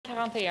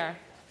S-241.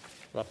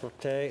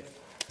 Rapporté.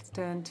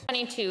 Stand.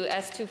 22,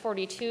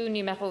 S-242,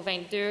 numéro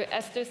 22,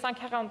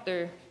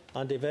 S-242.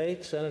 On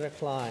debate, Senator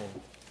Klein.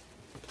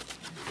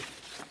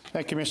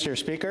 Thank you, Mr.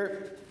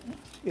 Speaker.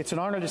 It's an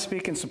honor to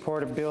speak in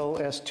support of Bill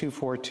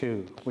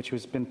S-242, which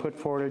has been put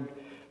forward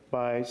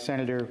by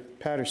Senator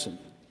Patterson.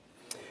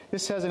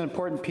 This is an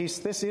important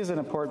piece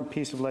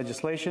of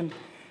legislation,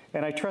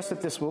 and I trust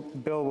that this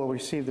bill will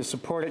receive the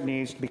support it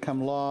needs to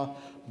become law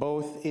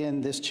both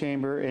in this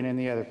chamber and in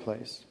the other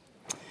place.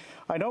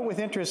 I note with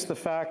interest the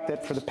fact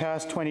that for the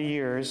past 20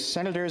 years,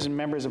 senators and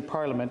members of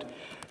Parliament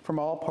from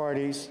all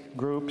parties,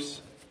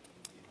 groups,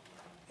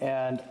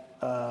 and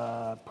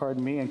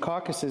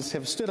caucuses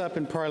have stood up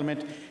in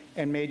Parliament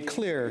and made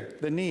clear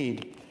the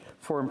need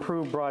for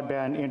improved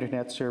broadband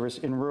internet service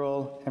in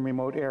rural and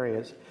remote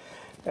areas,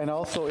 and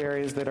also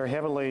areas that are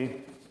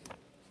heavily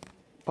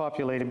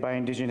populated by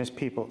Indigenous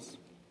peoples.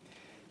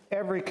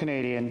 Every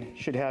Canadian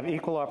should have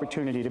equal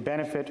opportunity to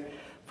benefit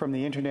from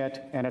the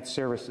internet and its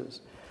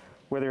services,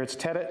 whether it's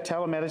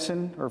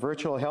telemedicine or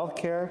virtual health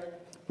care,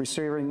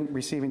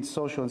 receiving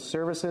social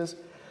services,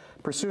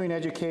 pursuing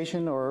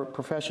education or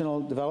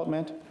professional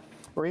development,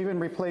 or even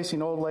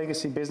replacing old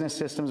legacy business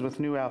systems with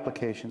new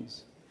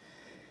applications.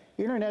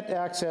 Internet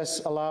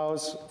access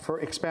allows for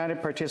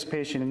expanded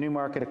participation in new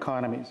market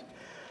economies,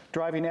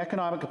 driving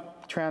economic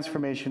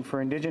transformation for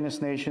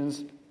Indigenous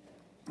nations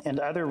and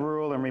other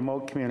rural and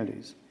remote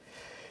communities.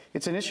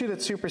 It's an issue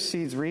that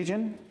supersedes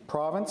region,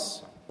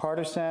 province,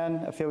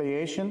 partisan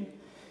affiliation,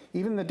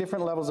 even the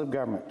different levels of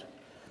government.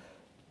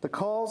 The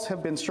calls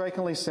have been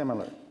strikingly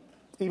similar,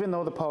 even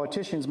though the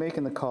politicians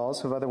making the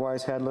calls have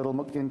otherwise had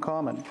little in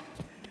common.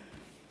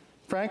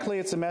 Frankly,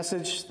 it's a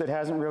message that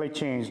hasn't really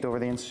changed over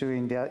the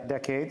ensuing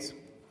decades.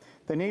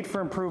 The need for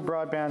improved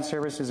broadband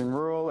services in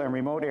rural and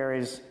remote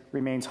areas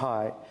remains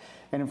high,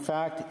 and in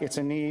fact, it's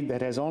a need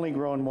that has only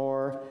grown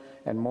more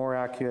and more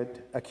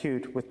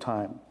acute with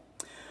time.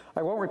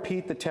 I won't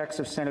repeat the text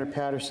of Senator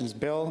Patterson's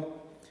bill,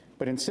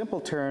 but in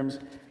simple terms,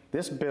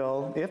 this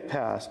bill, if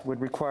passed, would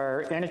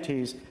require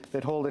entities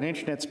that hold an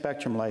Internet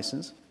spectrum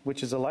license,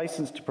 which is a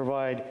license to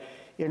provide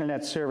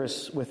Internet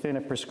service within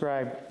a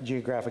prescribed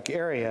geographic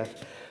area,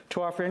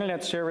 to offer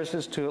Internet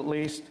services to at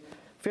least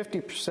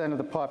 50% of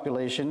the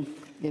population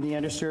in the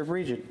underserved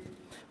region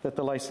that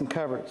the license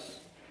covers,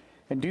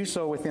 and do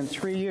so within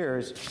 3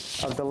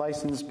 years of the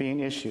license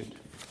being issued.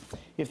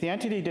 If the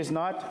entity does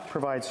not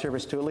provide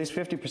service to at least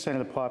 50% of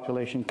the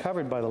population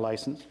covered by the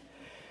license,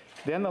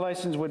 then the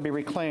license would be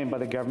reclaimed by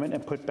the government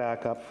and put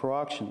back up for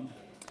auction.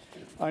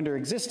 Under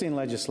existing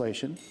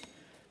legislation,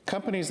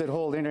 companies that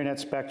hold Internet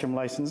spectrum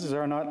licenses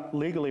are not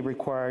legally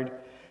required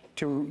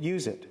to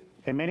use it,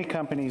 and many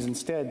companies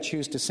instead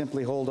choose to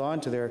simply hold on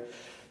to their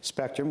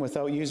spectrum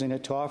without using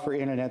it to offer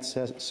Internet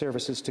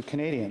services to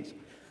Canadians,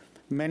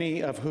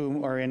 many of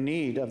whom are in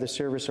need of the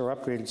service or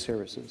upgraded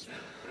services.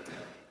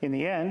 In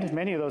the end,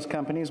 many of those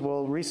companies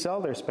will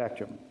resell their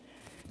spectrum,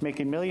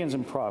 making millions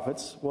in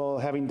profits while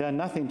having done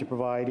nothing to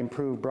provide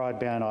improved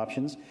broadband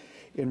options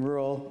in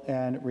rural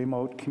and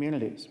remote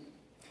communities.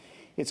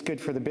 It's good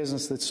for the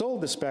business that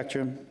sold the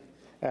spectrum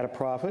at a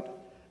profit,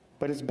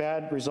 but it's a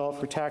bad result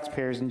for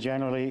taxpayers and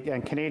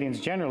Canadians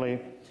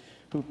generally,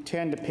 who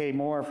tend to pay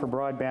more for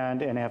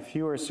broadband and have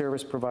fewer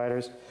service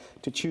providers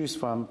to choose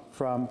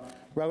from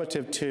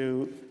relative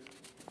to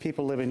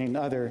people living in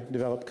other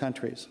developed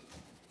countries.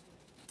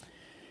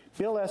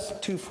 Bill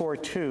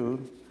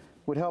S-242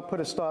 would help put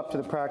a stop to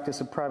the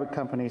practice of private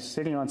companies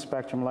sitting on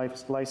spectrum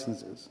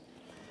licenses.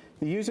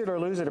 The use it or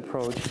lose it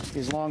approach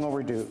is long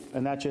overdue,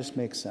 and that just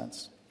makes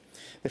sense.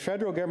 The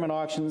federal government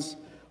auctions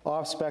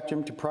off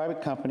spectrum to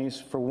private companies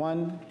for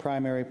one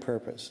primary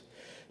purpose: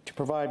 to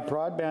provide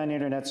broadband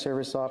internet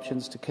service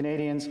options to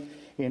Canadians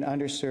in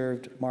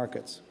underserved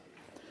markets.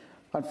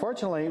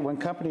 Unfortunately, when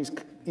companies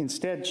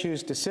instead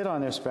choose to sit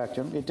on their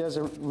spectrum, it does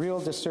a real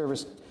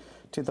disservice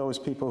to those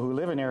people who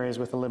live in areas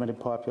with a limited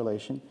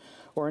population,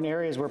 or in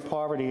areas where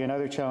poverty and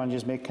other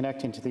challenges make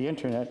connecting to the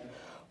internet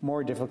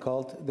more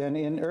difficult than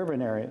in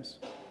urban areas.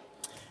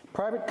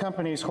 Private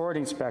companies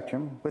hoarding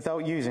spectrum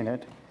without using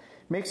it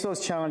makes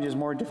those challenges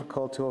more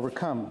difficult to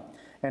overcome,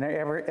 and an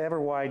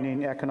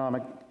ever-widening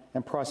economic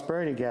and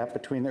prosperity gap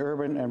between the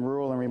urban and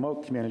rural and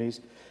remote communities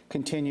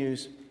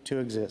continues to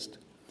exist.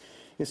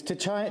 It's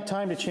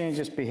time to change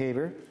this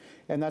behavior,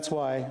 and that's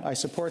why I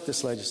support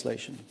this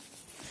legislation.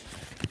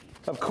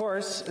 Of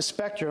course,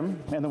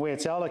 spectrum and the way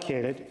it's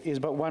allocated is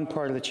but one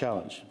part of the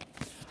challenge.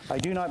 I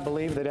do not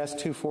believe that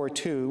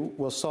S-242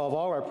 will solve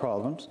all our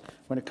problems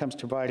when it comes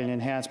to providing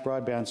enhanced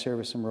broadband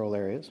service in rural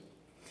areas.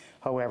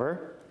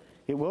 However,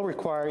 it will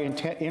require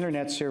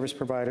internet service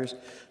providers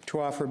to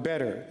offer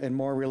better and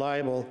more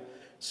reliable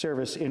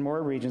service in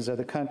more regions of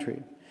the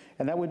country,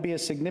 and that would be a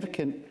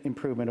significant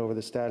improvement over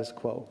the status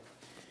quo.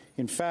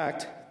 In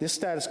fact, this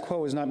status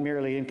quo is not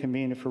merely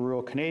inconvenient for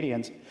rural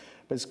Canadians,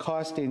 but is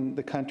costing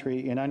the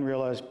country in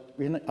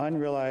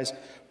unrealized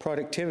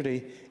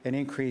productivity and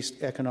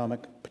increased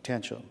economic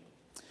potential.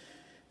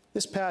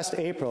 This past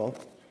April,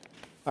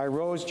 I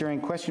rose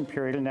during question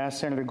period and asked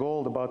Senator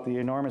Gold about the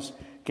enormous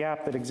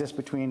gap that exists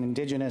between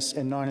Indigenous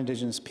and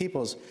non-Indigenous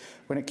peoples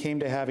when it came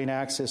to having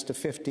access to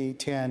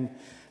 50/10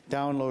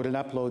 download and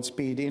upload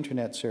speed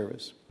internet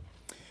service.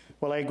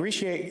 Well, I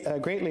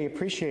greatly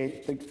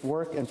appreciate the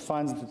work and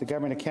funds that the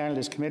Government of Canada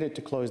is committed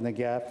to closing the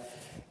gap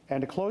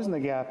and to closing the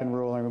gap in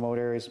rural and remote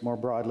areas more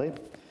broadly.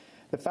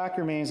 The fact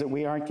remains that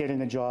we aren't getting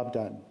the job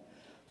done.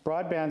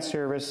 Broadband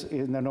service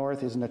in the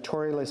north is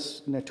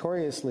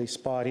notoriously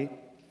spotty,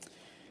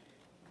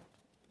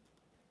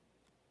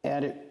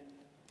 and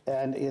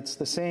it's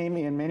the same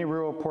in many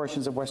rural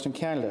portions of Western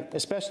Canada,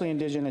 especially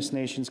Indigenous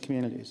nations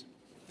communities.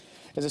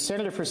 As a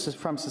senator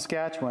from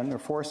Saskatchewan, or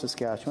for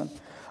Saskatchewan,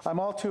 I'm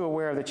all too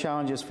aware of the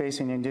challenges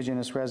facing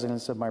Indigenous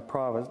residents of my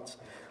province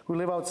who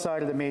live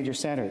outside of the major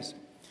centres,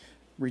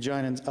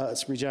 Regina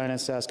and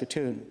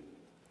Saskatoon.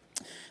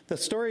 The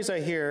stories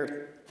I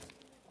hear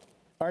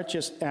aren't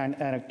just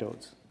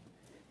anecdotes.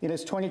 In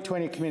its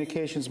 2020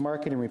 Communications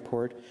Marketing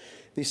Report,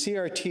 the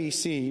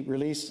CRTC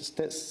released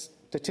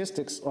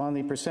statistics on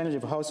the percentage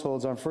of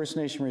households on First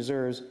Nation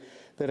reserves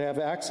that have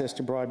access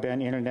to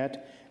broadband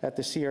internet at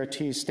the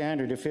CRT's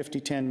standard of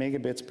 50/10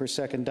 megabits per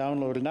second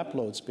download and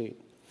upload speed.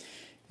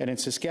 And in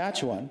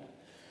Saskatchewan,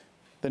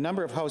 the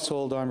number of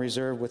households on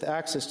reserve with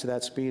access to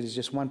that speed is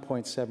just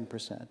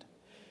 1.7%.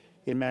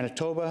 In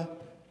Manitoba,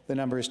 the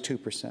number is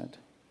 2%.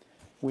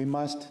 We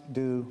must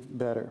do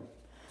better.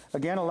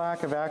 Again, a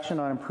lack of action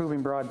on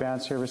improving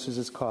broadband services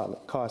is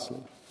costly.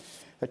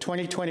 A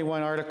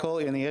 2021 article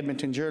in the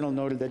Edmonton Journal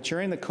noted that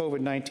during the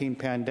COVID-19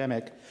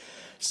 pandemic,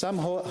 some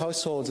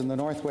households in the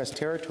Northwest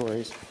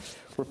Territories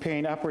were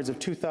paying upwards of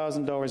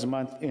 $2,000 a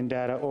month in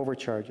data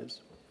overcharges.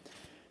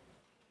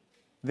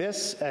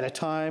 This at a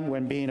time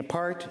when being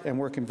apart and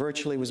working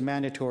virtually was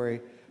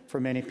mandatory for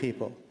many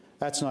people.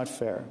 That's not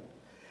fair,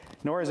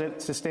 nor is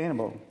it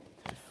sustainable.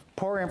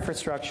 Poor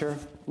infrastructure,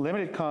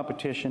 limited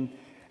competition,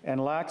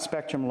 and lax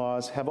spectrum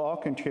laws have all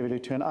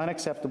contributed to an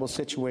unacceptable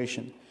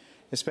situation,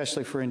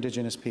 especially for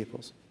Indigenous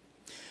peoples.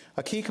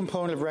 A key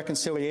component of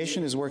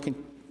reconciliation is working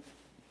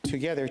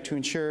together to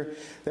ensure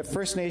that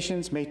First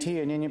Nations, Métis,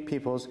 and Inuit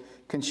peoples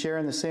can share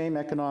in the same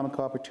economic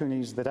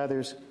opportunities that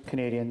others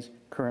Canadians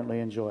currently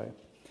enjoy.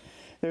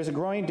 There's a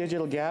growing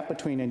digital gap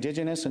between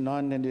Indigenous and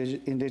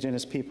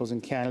non-Indigenous peoples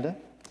in Canada.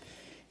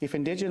 If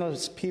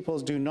Indigenous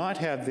peoples do not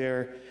have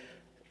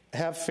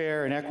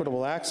fair and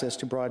equitable access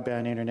to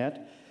broadband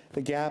internet,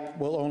 the gap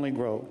will only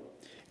grow,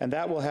 and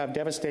that will have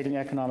devastating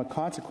economic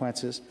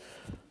consequences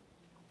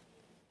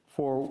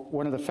for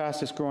one of the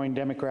fastest growing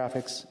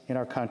demographics in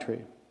our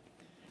country.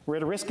 We're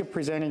at a risk of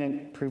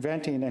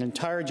preventing an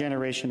entire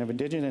generation of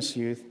Indigenous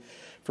youth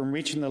from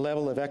reaching the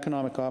level of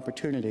economic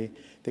opportunity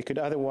they could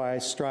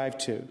otherwise strive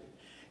to,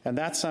 and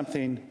that's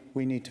something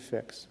we need to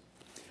fix.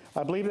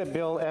 I believe that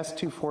Bill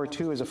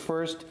S-242 is a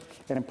first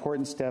and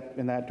important step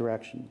in that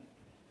direction.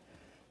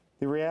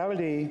 The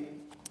reality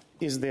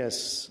is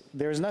this: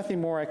 there's nothing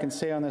more I can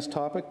say on this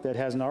topic that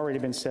hasn't already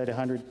been said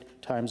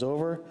 100 times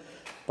over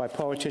by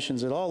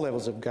politicians at all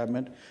levels of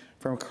government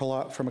from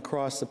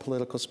across the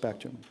political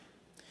spectrum.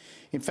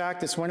 In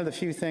fact, it's one of the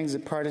few things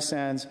that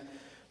partisans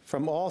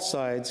from all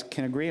sides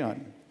can agree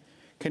on.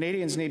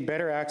 Canadians need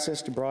better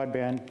access to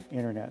broadband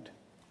internet.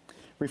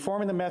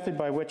 Reforming the method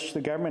by which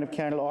the Government of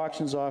Canada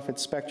auctions off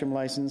its spectrum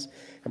license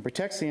and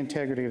protects the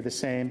integrity of the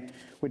same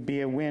would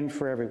be a win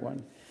for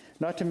everyone,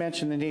 not to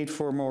mention the need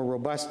for more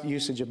robust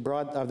usage of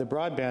the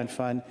broadband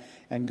fund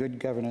and good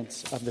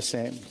governance of the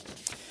same.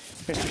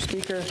 Mr.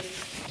 Speaker,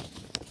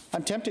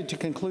 I'm tempted to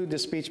conclude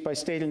this speech by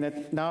stating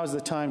that now is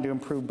the time to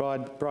improve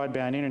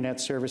broadband internet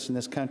service in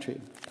this country.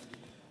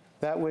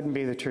 That wouldn't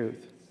be the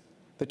truth.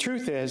 The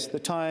truth is, the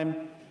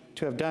time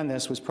to have done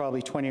this was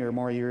probably 20 or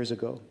more years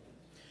ago.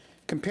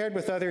 Compared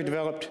with other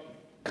developed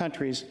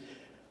countries,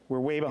 we're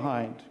way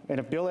behind. And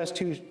if Bill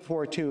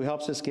S-242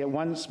 helps us get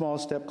one small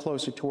step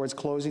closer towards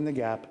closing the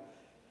gap,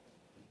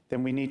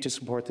 then we need to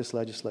support this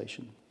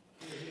legislation.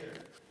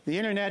 The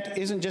internet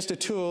isn't just a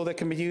tool that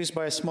can be used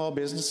by a small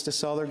business to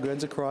sell their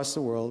goods across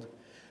the world,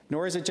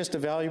 nor is it just a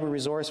valuable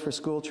resource for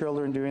school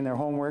children doing their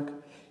homework.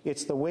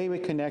 It's the way we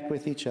connect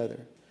with each other.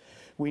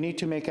 We need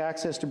to make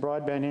access to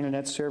broadband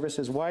internet service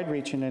as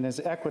wide-reaching and as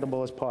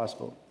equitable as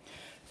possible.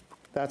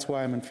 That's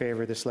why I'm in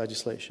favor of this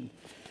legislation.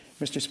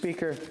 Mr.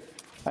 Speaker,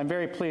 I'm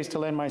very pleased to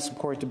lend my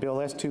support to Bill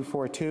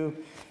S-242,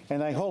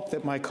 and I hope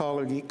that my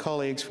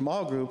colleagues from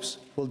all groups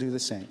will do the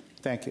same.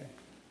 Thank you.